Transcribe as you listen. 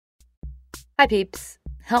Hi peeps!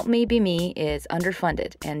 Help Me Be Me is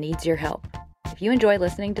underfunded and needs your help. If you enjoy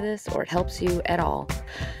listening to this or it helps you at all,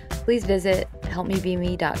 please visit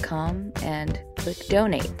helpmebeme.com and click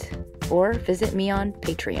donate or visit me on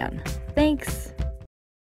Patreon. Thanks!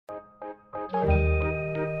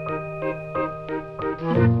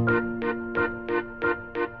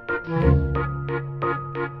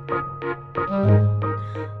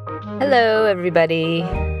 Hello everybody,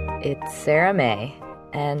 it's Sarah May,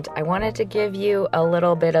 and I wanted to give you a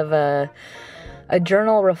little bit of a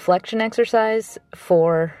journal reflection exercise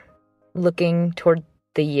for looking toward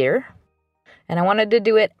the year. And I wanted to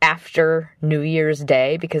do it after New Year's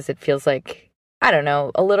Day because it feels like, I don't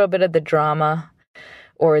know, a little bit of the drama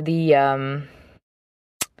or the,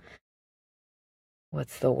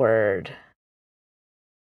 what's the word?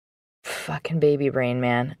 Fucking baby brain,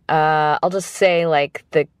 man. I'll just say like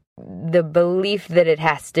the belief that it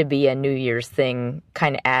has to be a New Year's thing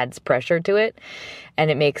kind of adds pressure to it,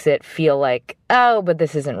 and it makes it feel like, oh, but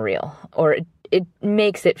this isn't real, or it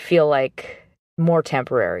makes it feel like more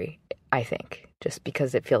temporary, I think, just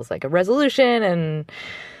because it feels like a resolution, and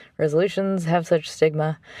resolutions have such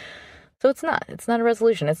stigma. So it's not a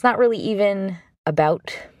resolution. It's not really even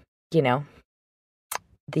about,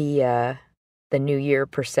 the new year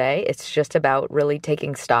per se. It's just about really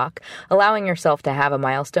taking stock, allowing yourself to have a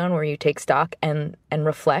milestone where you take stock and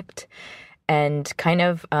reflect and kind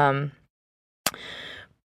of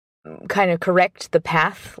correct the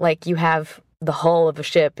path. Like you have the hull of a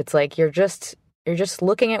ship. It's like you're just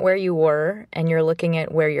looking at where you were and you're looking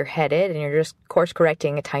at where you're headed, and you're just course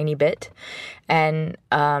correcting a tiny bit and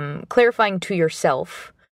clarifying to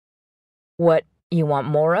yourself what you want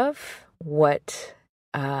more of, what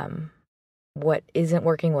isn't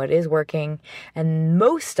working, what is working, and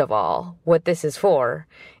most of all, what this is for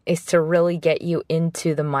is to really get you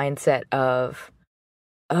into the mindset of,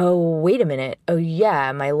 oh, wait a minute, oh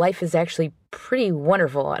yeah, my life is actually pretty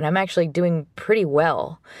wonderful, and I'm actually doing pretty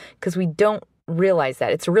well, because we don't realize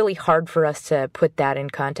that. It's really hard for us to put that in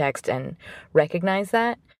context and recognize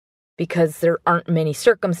that, because there aren't many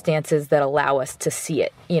circumstances that allow us to see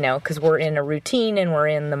it, because we're in a routine and we're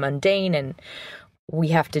in the mundane, and we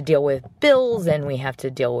have to deal with bills and we have to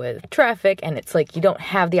deal with traffic, and it's like you don't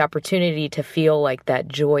have the opportunity to feel like that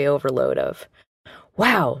joy overload of,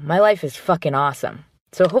 wow, my life is fucking awesome.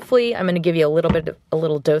 So hopefully I'm going to give you a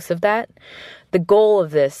little dose of that. The goal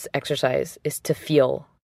of this exercise is to feel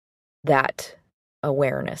that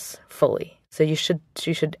awareness fully. So you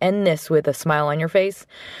should end this with a smile on your face.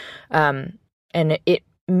 And it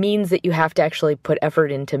means that you have to actually put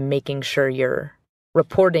effort into making sure you're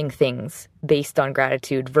reporting things based on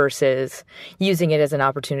gratitude versus using it as an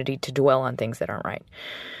opportunity to dwell on things that aren't right.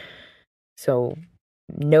 So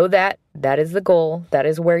know that is the goal. That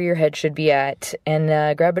is where your head should be at.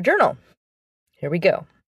 And grab a journal. Here we go.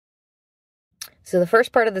 So the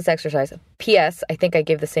first part of this exercise, P.S., I think I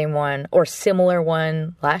gave the same one or similar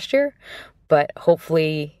one last year, but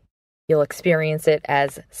hopefully you'll experience it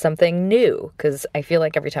as something new, because I feel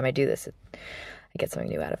like every time I do this, I get something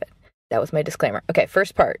new out of it. That was my disclaimer. Okay,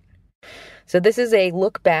 first part. So this is a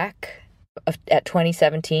look back at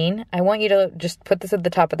 2017. I want you to just put this at the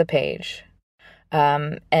top of the page.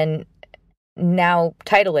 And now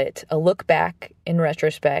title it, A Look Back in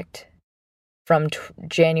Retrospect from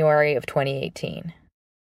January of 2018.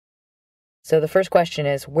 So the first question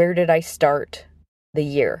is, where did I start the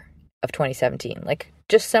year of 2017? Like,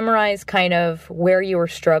 just summarize kind of where you were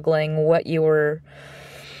struggling, what you were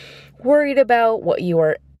worried about, what you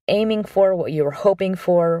were aiming for, what you were hoping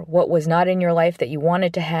for, what was not in your life that you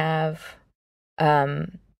wanted to have,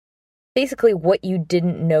 basically what you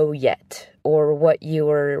didn't know yet or what you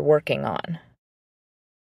were working on.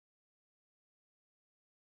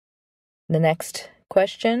 The next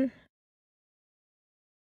question,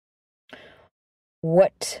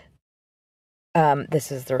 this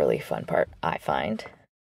is the really fun part, I find.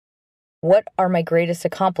 What are my greatest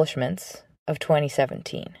accomplishments of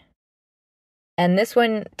 2017? And this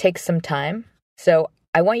one takes some time. So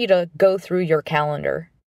I want you to go through your calendar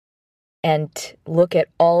and look at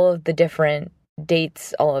all of the different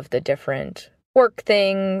dates, all of the different work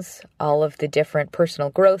things, all of the different personal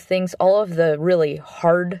growth things, all of the really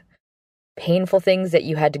hard, painful things that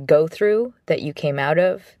you had to go through, that you came out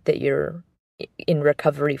of, that you're in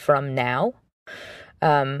recovery from now.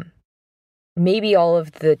 Maybe all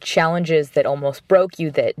of the challenges that almost broke you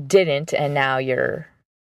that didn't, and now you're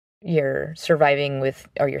surviving with,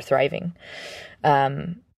 or you're thriving.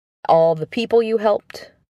 All the people you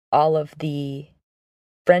helped, all of the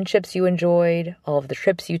friendships you enjoyed, all of the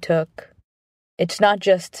trips you took. It's not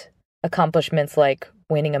just accomplishments like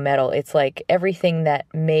winning a medal. It's like everything that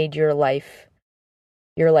made your life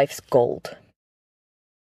your life's gold.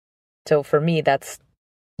 So for me, that's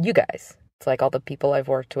you guys. It's like all the people I've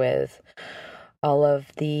worked with, all of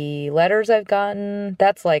the letters I've gotten.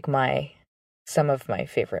 That's like some of my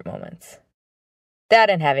favorite moments. That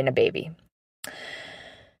and having a baby.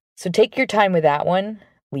 So take your time with that one,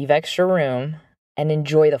 leave extra room, and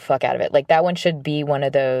enjoy the fuck out of it. Like that one should be one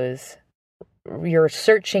of those, you're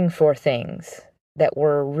searching for things that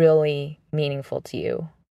were really meaningful to you.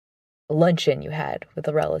 A luncheon you had with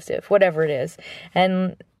a relative, whatever it is,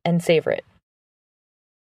 and savor it.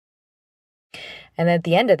 And at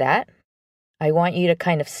the end of that, I want you to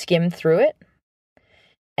kind of skim through it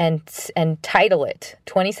and title it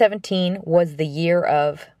 2017 was the year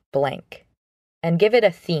of blank, and give it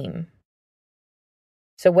a theme.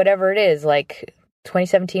 So whatever it is, like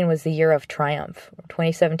 2017 was the year of triumph.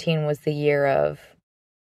 2017 was the year of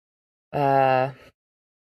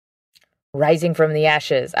rising from the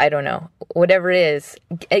ashes. I don't know. Whatever it is,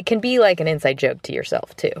 it can be like an inside joke to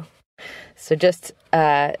yourself too. So just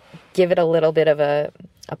give it a little bit of a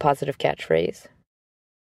positive catchphrase.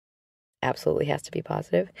 Absolutely has to be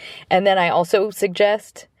positive. And then I also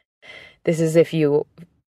suggest, this is if you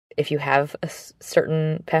have a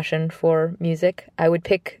certain passion for music, I would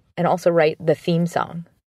pick and also write the theme song.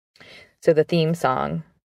 So the theme song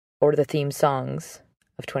or the theme songs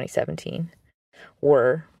of 2017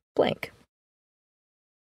 were blank.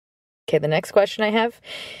 Okay, the next question I have,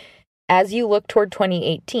 as you look toward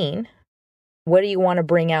 2018, what do you want to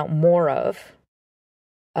bring out more of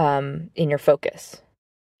in your focus?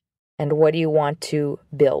 And what do you want to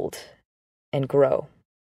build and grow?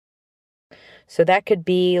 So that could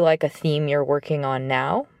be like a theme you're working on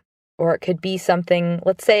now, or it could be something,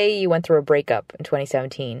 let's say you went through a breakup in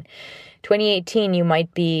 2017. 2018, you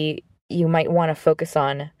might want to focus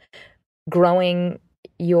on growing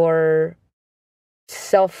your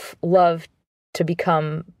self-love to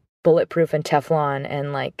become bulletproof and Teflon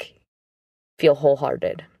and like feel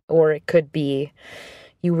wholehearted. Or it could be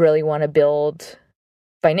you really want to build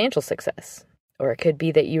financial success. Or it could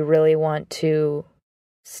be that you really want to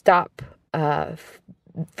stop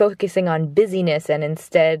focusing on busyness and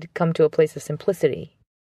instead come to a place of simplicity.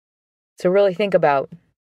 So really think about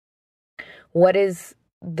what is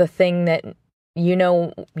the thing that you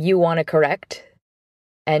know you want to correct,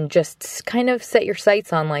 and just kind of set your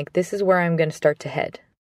sights on like, this is where I'm going to start to head.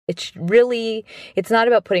 It's not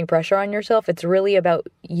about putting pressure on yourself. It's really about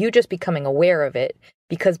you just becoming aware of it,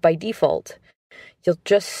 because by default, you'll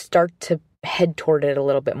just start to head toward it a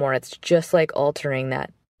little bit more. It's just like altering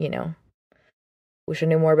that, wish I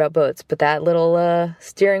knew more about boats, but that little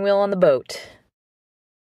steering wheel on the boat.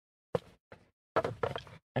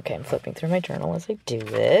 Okay, I'm flipping through my journal as I do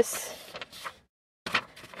this.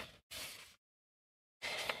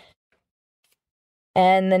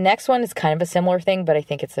 And the next one is kind of a similar thing, but I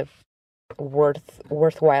think it's a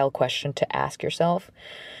worthwhile question to ask yourself.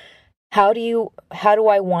 How do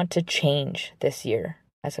I want to change this year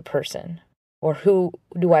as a person? Or who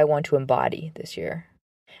do I want to embody this year?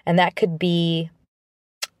 And that could be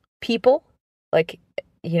people, like,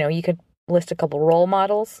 you could list a couple role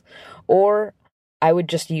models, or I would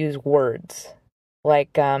just use words.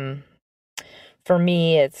 Like, for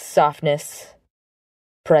me, it's softness,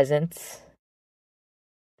 presence.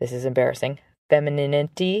 This is embarrassing.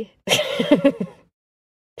 Femininity.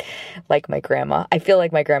 Like my grandma. I feel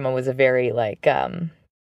like my grandma was a very, like, I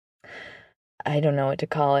don't know what to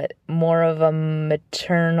call it, more of a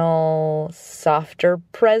maternal, softer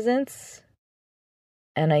presence.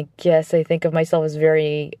 And I guess I think of myself as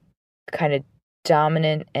very kind of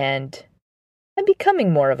dominant, and I'm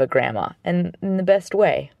becoming more of a grandma, and in the best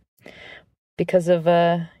way, because of,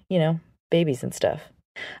 babies and stuff.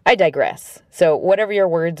 I digress. So whatever your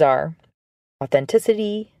words are,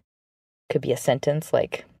 authenticity could be a sentence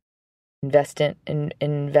like invested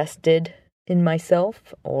in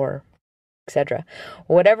myself, or etc.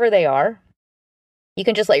 Whatever they are, you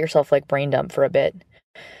can just let yourself like brain dump for a bit.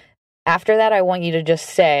 After that, I want you to just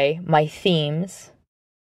say my themes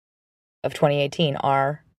of 2018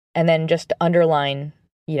 are, and then just underline,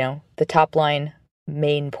 the top line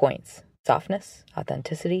main points: softness,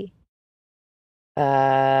 authenticity,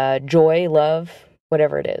 joy, love,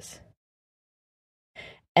 whatever it is.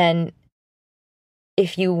 And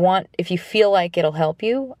if you feel like it'll help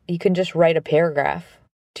you, you can just write a paragraph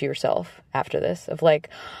to yourself after this of like,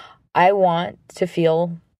 I want to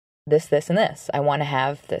feel this, this, and this. I want to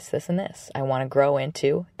have this, this, and this. I want to grow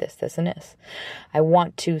into this, this, and this. I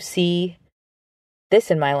want to see this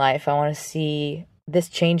in my life. I want to see this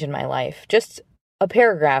change in my life. Just a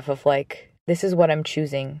paragraph of like, this is what I'm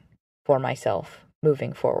choosing for myself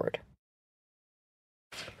moving forward.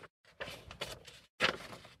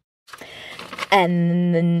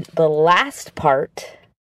 And then the last part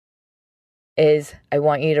is I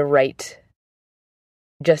want you to write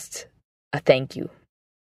just a thank you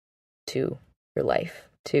to your life,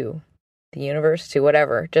 to the universe, to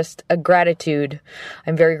whatever. Just a gratitude.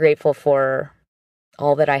 I'm very grateful for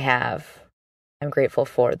all that I have. I'm grateful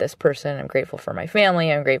for this person. I'm grateful for my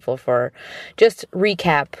family. I'm grateful for, just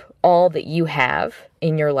recap all that you have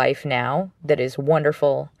in your life now that is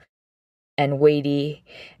wonderful and weighty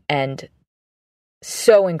and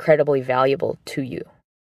so incredibly valuable to you.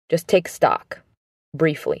 Just take stock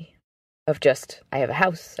briefly of just, I have a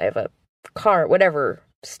house, I have a car, whatever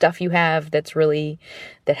stuff you have that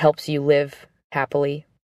helps you live happily.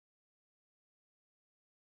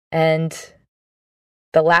 And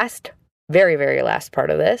the last, very, very last part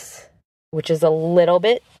of this, which is a little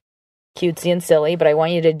bit cutesy and silly, but I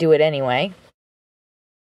want you to do it anyway.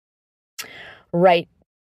 Write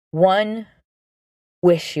one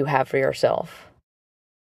wish you have for yourself.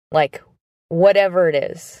 Like, whatever it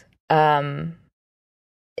is.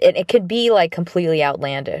 It could be like completely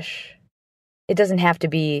outlandish. It doesn't have to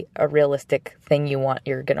be a realistic thing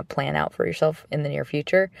you're going to plan out for yourself in the near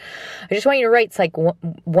future. I just want you to write like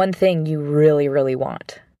one thing you really, really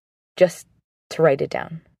want. Just to write it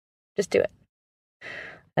down. Just do it.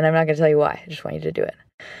 And I'm not going to tell you why. I just want you to do it.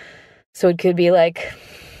 So it could be like,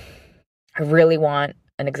 I really want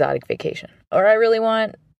an exotic vacation. Or I really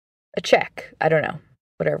want a check. I don't know.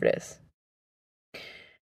 Whatever it is.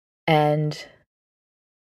 And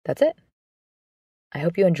that's it. I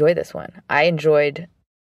hope you enjoy this one. I enjoyed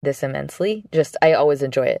this immensely. I always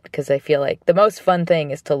enjoy it because I feel like the most fun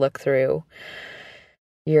thing is to look through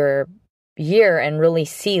your year and really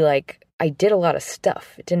see, like, I did a lot of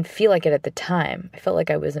stuff. It didn't feel like it at the time. I felt like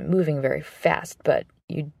I wasn't moving very fast, but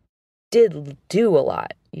you did do a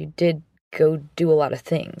lot. You did go do a lot of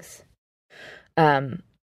things.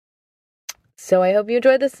 So I hope you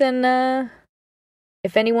enjoyed this, and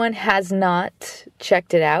if anyone has not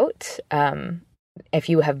checked it out, if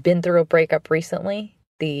you have been through a breakup recently,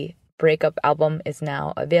 the breakup album is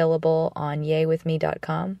now available on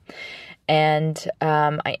yaywithme.com. And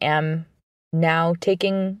I am now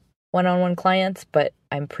taking one-on-one clients, but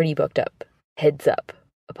I'm pretty booked up. Heads up.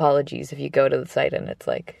 Apologies if you go to the site and it's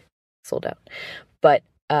like sold out. But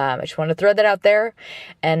I just want to throw that out there.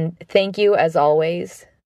 And thank you, as always,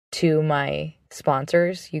 to my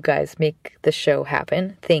sponsors. You guys make the show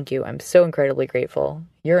happen. Thank you. I'm so incredibly grateful.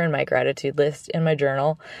 You're in my gratitude list in my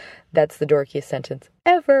journal. That's the dorkiest sentence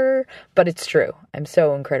ever, but it's true. I'm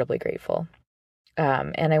so incredibly grateful.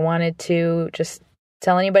 And I wanted to just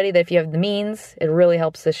tell anybody that if you have the means, it really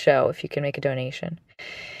helps this show if you can make a donation.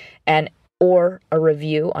 Or a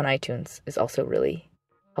review on iTunes is also really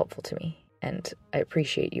helpful to me. And I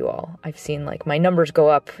appreciate you all. I've seen like my numbers go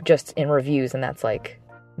up just in reviews, and that's like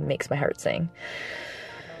makes my heart sing.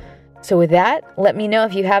 So with that, let me know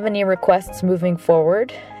if you have any requests moving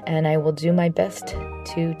forward, and I will do my best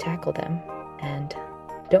to tackle them. And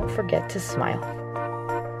don't forget to smile.